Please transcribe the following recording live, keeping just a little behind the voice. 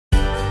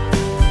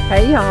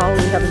Hey y'all,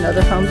 we have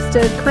another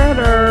Homestead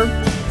critter.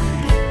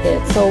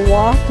 It's a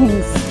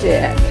walking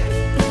stick.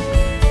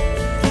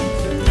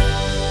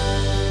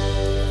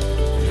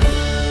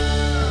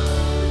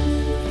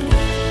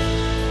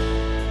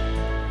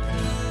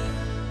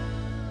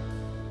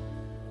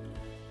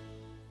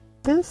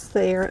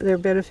 They're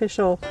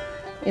beneficial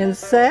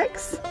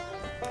insects.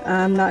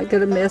 I'm not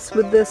gonna mess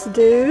with this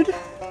dude.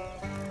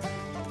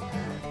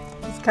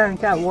 He's kind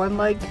of got one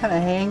leg kind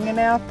of hanging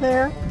out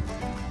there.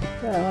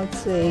 So let's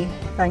see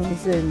if I can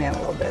zoom in a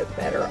little bit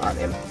better on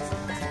him.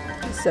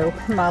 So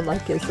my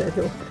luck is that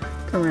he'll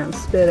come around and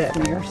spit at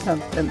me or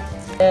something.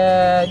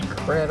 Dead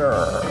critter.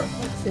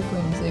 Let's see if we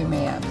can zoom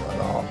in a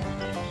little.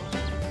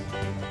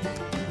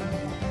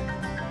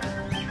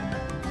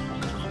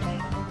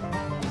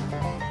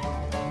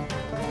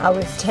 I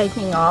was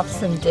taking off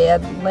some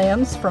dead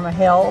limbs from a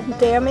hail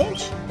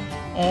damage,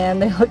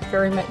 and they looked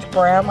very much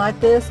brown like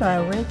this, and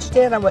I reached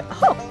in, I went,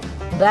 oh,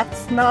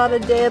 that's not a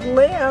dead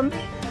limb.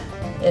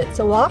 It's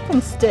a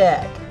walking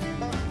stick.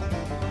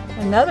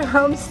 Another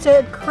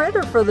Homestead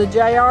critter for the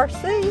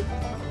JRC.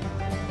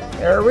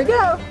 There we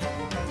go.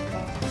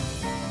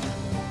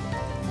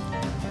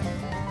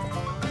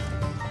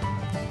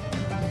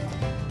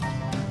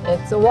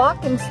 It's a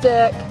walking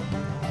stick.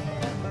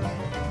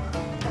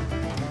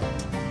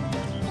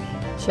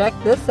 Check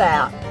this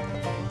out.